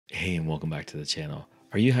Hey, and welcome back to the channel.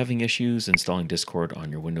 Are you having issues installing Discord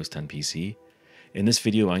on your Windows 10 PC? In this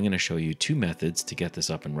video, I'm going to show you two methods to get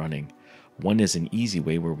this up and running. One is an easy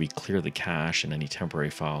way where we clear the cache and any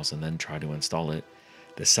temporary files and then try to install it.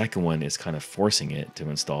 The second one is kind of forcing it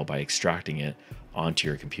to install by extracting it onto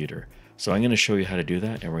your computer. So I'm going to show you how to do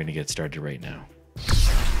that, and we're going to get started right now.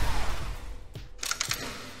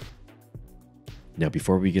 Now,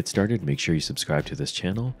 before we get started, make sure you subscribe to this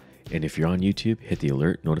channel. And if you're on YouTube, hit the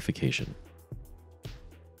alert notification.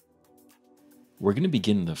 We're going to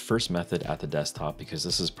begin the first method at the desktop because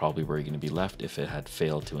this is probably where you're going to be left if it had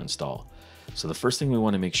failed to install. So the first thing we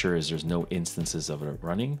want to make sure is there's no instances of it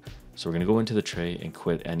running. So we're going to go into the tray and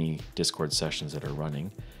quit any Discord sessions that are running.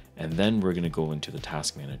 And then we're going to go into the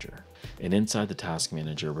task manager. And inside the task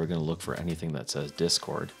manager, we're going to look for anything that says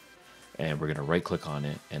Discord. And we're going to right click on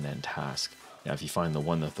it and then task. Now, if you find the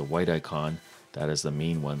one with the white icon, that is the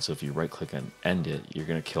main one. So if you right click and end it, you're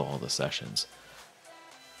going to kill all the sessions.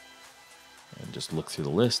 And just look through the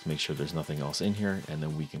list, make sure there's nothing else in here, and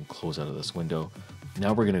then we can close out of this window.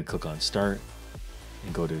 Now we're going to click on Start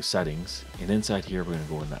and go to Settings. And inside here, we're going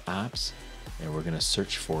to go into Apps and we're going to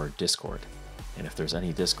search for Discord. And if there's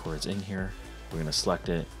any Discords in here, we're going to select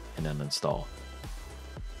it and then install.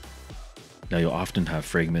 Now you'll often have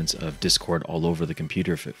fragments of Discord all over the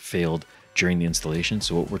computer if it failed during the installation.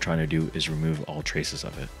 So what we're trying to do is remove all traces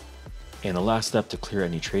of it. And the last step to clear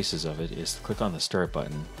any traces of it is to click on the Start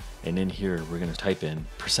button. And in here, we're going to type in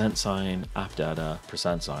 %, appdata,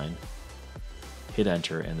 %, hit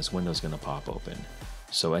enter, and this window is going to pop open.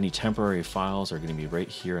 So any temporary files are going to be right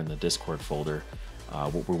here in the Discord folder.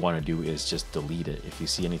 What we want to do is just delete it. If you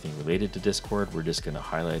see anything related to Discord, we're just going to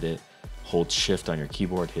highlight it, hold Shift on your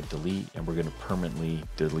keyboard, hit delete, and we're going to permanently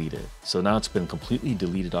delete it. So now it's been completely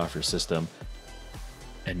deleted off your system.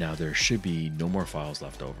 And now there should be no more files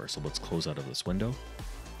left over. So let's close out of this window.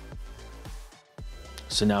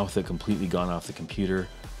 So now with it completely gone off the computer,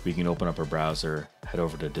 we can open up our browser, head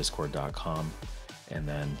over to discord.com, and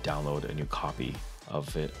then download a new copy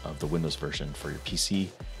of the Windows version for your PC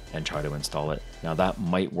and try to install it. Now that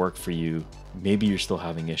might work for you. Maybe you're still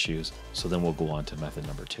having issues. So then we'll go on to method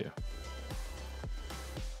number 2.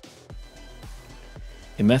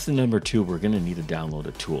 In method number 2, we're going to need to download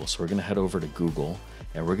a tool. So we're going to head over to Google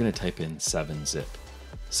and we're going to type in 7-zip.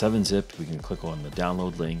 7-zip, we can click on the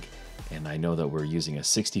download link. And I know that we're using a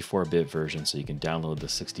 64-bit version, so you can download the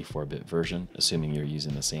 64-bit version, assuming you're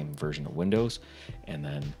using the same version of Windows, and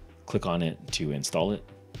then click on it to install it.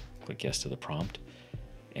 Click yes to the prompt.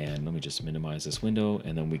 And let me just minimize this window,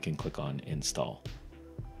 and then we can click on install.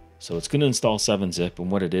 So it's going to install 7-zip,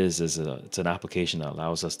 and what it is it's an application that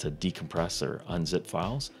allows us to decompress or unzip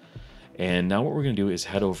files. And now what we're going to do is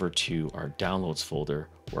head over to our downloads folder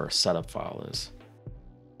where our setup file is.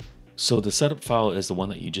 So the setup file is the one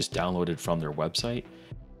that you just downloaded from their website.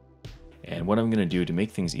 And what I'm going to do to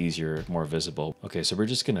make things easier, more visible. Okay, so we're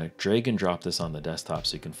just going to drag and drop this on the desktop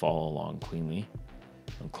so you can follow along cleanly.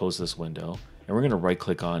 And close this window. And we're going to right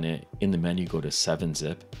click on it. In the menu, go to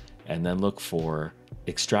 7-zip and then look for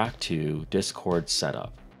extract to Discord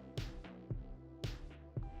setup.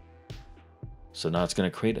 So now it's going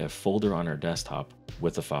to create a folder on our desktop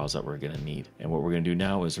with the files that we're going to need. And what we're going to do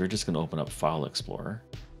now is we're just going to open up File Explorer.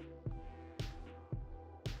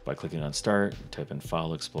 By clicking on Start, type in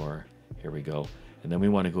File Explorer, here we go. And then we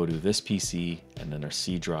want to go to this PC and then our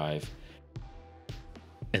C drive.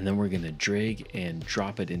 And then we're going to drag and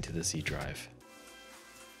drop it into the C drive.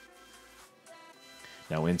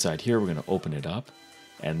 Now inside here, we're going to open it up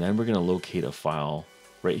and then we're going to locate a file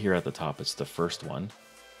right here at the top. It's the first one.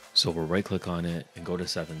 So we'll right click on it and go to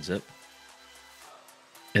 7-zip.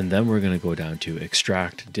 And then we're going to go down to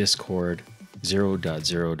extract Discord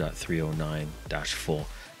 0.0.309-full.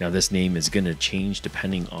 Now this name is going to change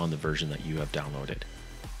depending on the version that you have downloaded.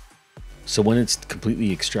 So when it's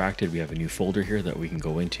completely extracted, we have a new folder here that we can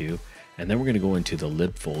go into. And then we're going to go into the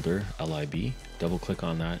lib folder, lib, double click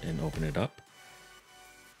on that and open it up.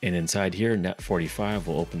 And inside here, net45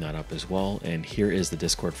 will open that up as well. And here is the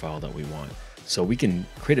Discord file that we want. So we can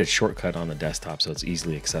create a shortcut on the desktop so it's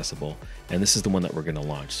easily accessible. And this is the one that we're going to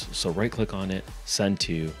launch. So right click on it, send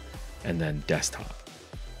to, and then desktop.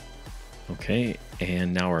 Okay,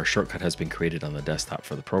 and now our shortcut has been created on the desktop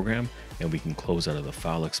for the program, and we can close out of the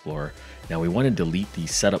File Explorer. Now we want to delete the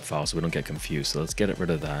setup file so we don't get confused. So let's get rid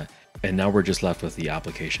of that. And now we're just left with the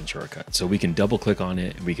application shortcut. So we can double click on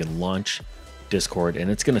it, we can launch Discord, and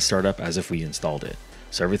it's going to start up as if we installed it.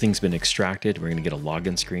 So everything's been extracted. We're going to get a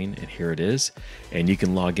login screen, and here it is. And you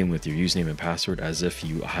can log in with your username and password as if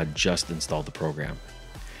you had just installed the program.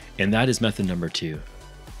 And that is method number 2.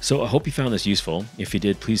 So I hope you found this useful. If you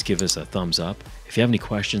did, please give us a thumbs up. If you have any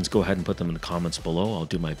questions, go ahead and put them in the comments below. I'll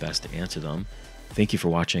do my best to answer them. Thank you for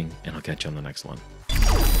watching, and I'll catch you on the next one.